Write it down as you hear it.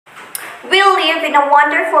live in a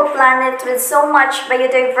wonderful planet with so much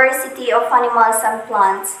biodiversity of animals and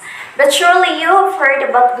plants. But surely you have heard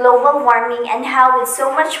about global warming and how with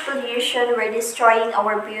so much pollution we're destroying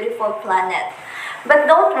our beautiful planet. But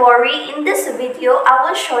don't worry, in this video I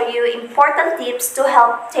will show you important tips to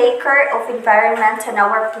help take care of environment on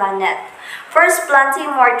our planet. First,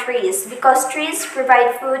 planting more trees because trees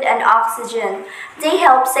provide food and oxygen. They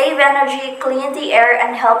help save energy, clean the air,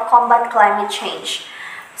 and help combat climate change.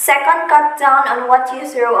 Second, cut down on what you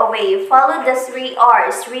throw away. Follow the 3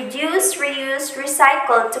 R's: reduce, reuse,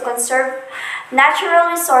 recycle to conserve natural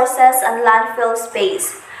resources and landfill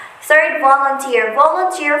space. Third, volunteer.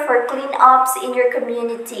 Volunteer for cleanups in your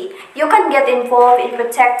community. You can get involved in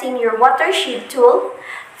protecting your watershed tool.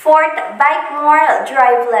 Fourth, bike more,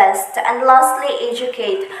 drive less. And lastly,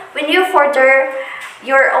 educate. When you further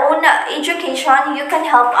your own education, you can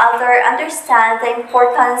help others understand the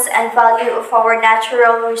importance and value of our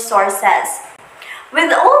natural resources. With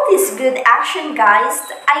all this good action, guys,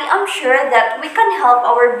 I am sure that we can help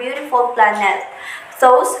our beautiful planet.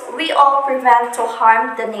 Thus, we all prevent to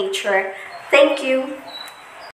harm the nature. Thank you.